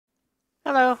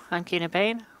Hello, I'm Keenan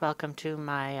Payne. Welcome to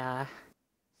my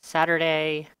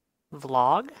Saturday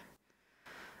vlog.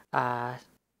 Uh,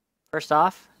 First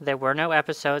off, there were no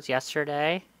episodes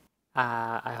yesterday.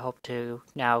 I hope to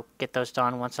now get those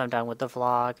done once I'm done with the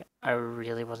vlog. I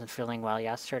really wasn't feeling well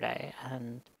yesterday,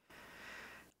 and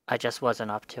I just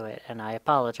wasn't up to it, and I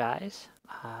apologize.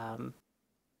 Um,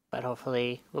 but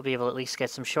hopefully, we'll be able to at least get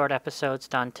some short episodes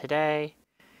done today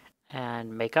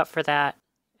and make up for that,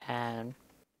 and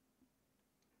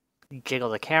jiggle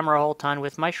the camera a whole ton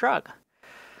with my shrug.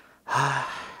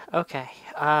 Okay.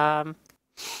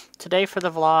 Today for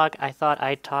the vlog, I thought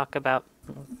I'd talk about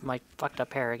my fucked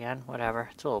up hair again. Whatever.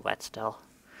 It's a little wet still.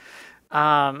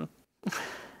 Um,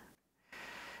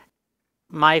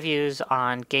 my views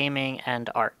on gaming and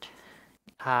art.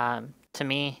 To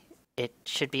me, it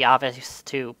should be obvious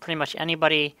to pretty much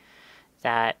anybody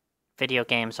that video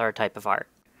games are a type of art.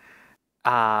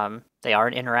 They are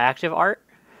an interactive art,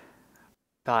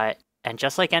 and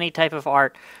just like any type of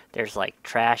art, there's like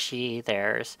trashy,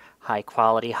 there's high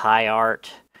quality, high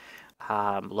art,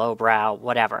 lowbrow,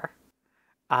 whatever.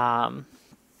 Um,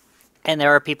 and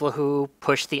there are people who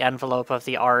push the envelope of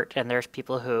the art, and there's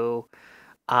people who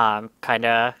kind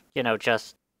of,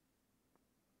 just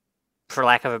for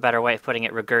lack of a better way of putting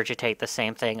it, regurgitate the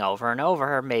same thing over and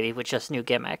over, maybe with just new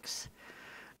gimmicks.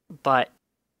 But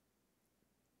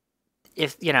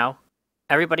if,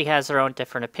 everybody has their own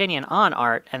different opinion on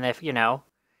art, and if,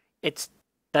 it's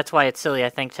that's why it's silly, I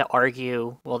think, to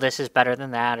argue, well, this is better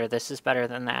than that, or this is better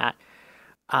than that.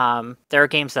 There are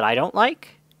games that I don't like,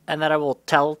 and that I will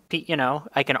tell,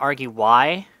 I can argue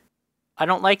why I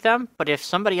don't like them, but if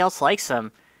somebody else likes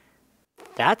them,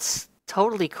 that's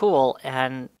totally cool,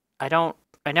 and I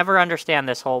never understand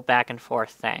this whole back and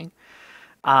forth thing.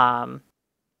 Um,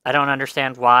 I don't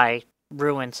understand why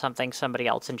ruin something somebody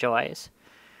else enjoys.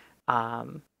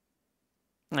 Um,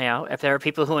 if there are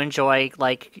people who enjoy,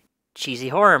 like, cheesy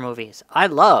horror movies, I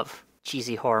love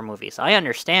cheesy horror movies. I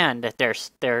understand that they're,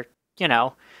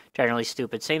 generally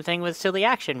stupid. Same thing with silly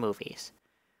action movies.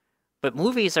 But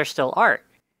movies are still art.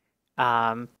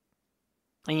 Um,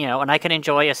 and I can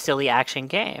enjoy a silly action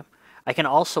game. I can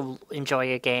also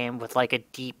enjoy a game with like a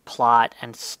deep plot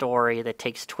and story that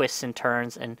takes twists and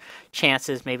turns and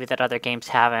chances maybe that other games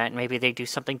haven't. Maybe they do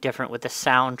something different with the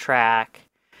soundtrack.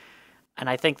 And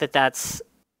I think that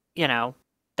you know,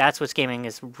 that's what gaming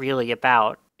is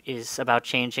about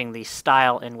changing the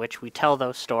style in which we tell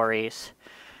those stories.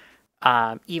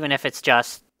 Even if it's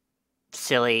just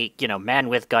silly, men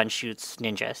with gun shoots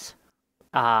ninjas.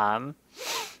 Um,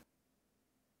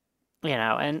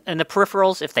 and the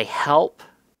peripherals, if they help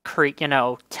create,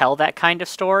 tell that kind of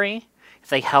story, if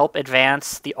they help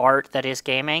advance the art that is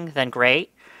gaming, then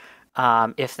great.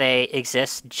 If they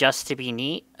exist just to be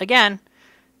neat, again,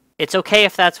 it's okay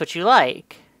if that's what you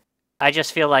like. I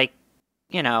just feel like,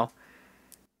 you know,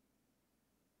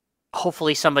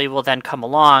 hopefully somebody will then come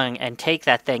along and take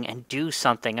that thing and do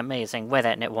something amazing with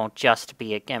it, and it won't just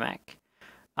be a gimmick.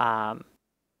 Um,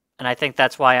 and I think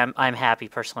that's why I'm happy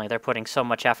personally. They're putting so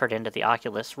much effort into the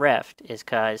Oculus Rift, is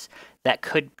because that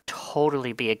could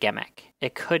totally be a gimmick.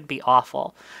 It could be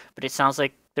awful, but it sounds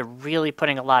like they're really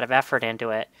putting a lot of effort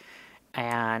into it,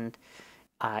 and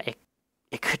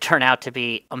it could turn out to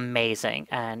be amazing.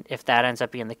 And if that ends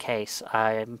up being the case,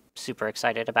 I'm super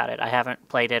excited about it. I haven't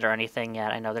played it or anything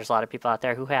yet. I know there's a lot of people out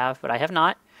there who have, but I have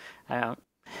not. I don't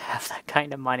have that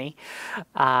kind of money.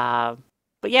 Uh,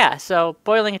 but yeah, so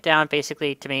boiling it down,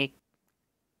 basically, to me,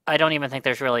 I don't even think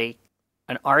there's really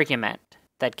an argument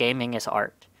that gaming is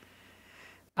art.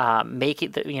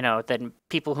 That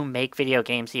people who make video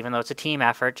games, even though it's a team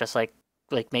effort, just like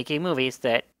making movies,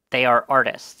 that they are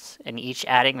artists and each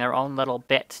adding their own little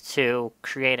bit to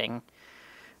creating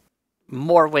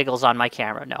more wiggles on my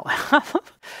camera. No,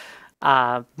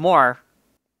 more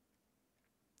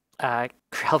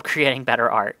help creating better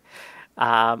art,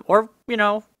 or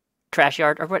trashy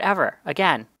art or whatever.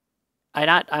 Again,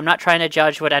 I'm not trying to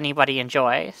judge what anybody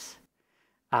enjoys.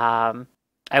 Um,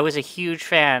 I was a huge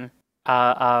fan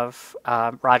of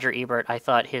Roger Ebert.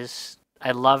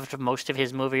 I loved most of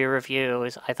his movie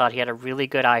reviews. I thought he had a really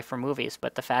good eye for movies,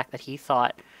 but the fact that he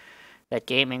thought that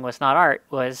gaming was not art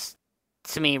was,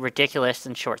 to me, ridiculous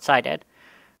and short-sighted.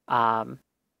 Um,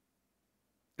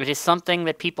 it is something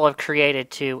that people have created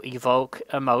to evoke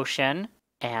emotion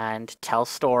and tell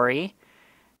story,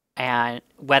 and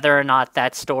whether or not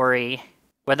that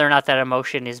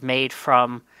emotion is made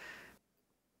from,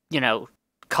 you know,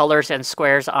 colors and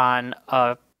squares on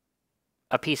a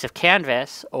piece of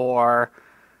canvas or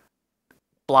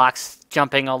blocks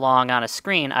jumping along on a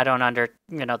screen,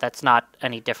 that's not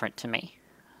any different to me.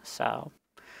 So,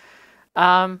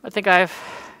 I think I've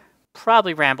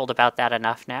probably rambled about that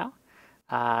enough now.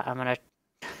 I'm gonna.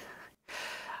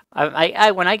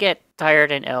 I when I get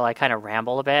tired and ill, I kind of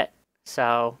ramble a bit.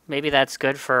 So maybe that's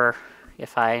good for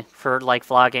like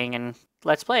vlogging and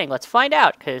let's playing. Let's find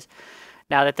out, because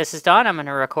now that this is done, I'm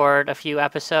gonna record a few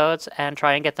episodes and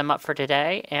try and get them up for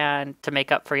today and to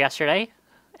make up for yesterday.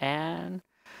 And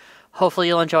hopefully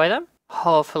you'll enjoy them.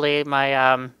 Hopefully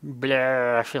my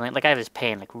blur feeling, like I have this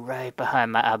pain like right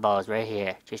behind my eyeballs right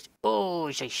here. Just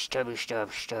it's like stub.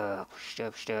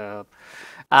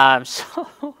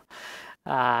 So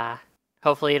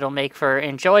hopefully it'll make for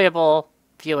enjoyable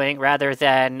viewing rather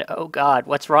than, oh god,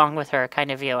 what's wrong with her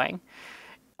kind of viewing.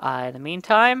 In the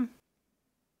meantime,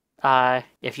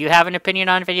 if you have an opinion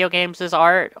on video games as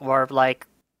art, or like,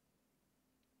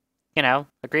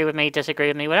 agree with me, disagree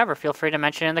with me, whatever, feel free to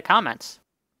mention it in the comments.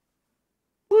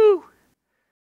 Woo!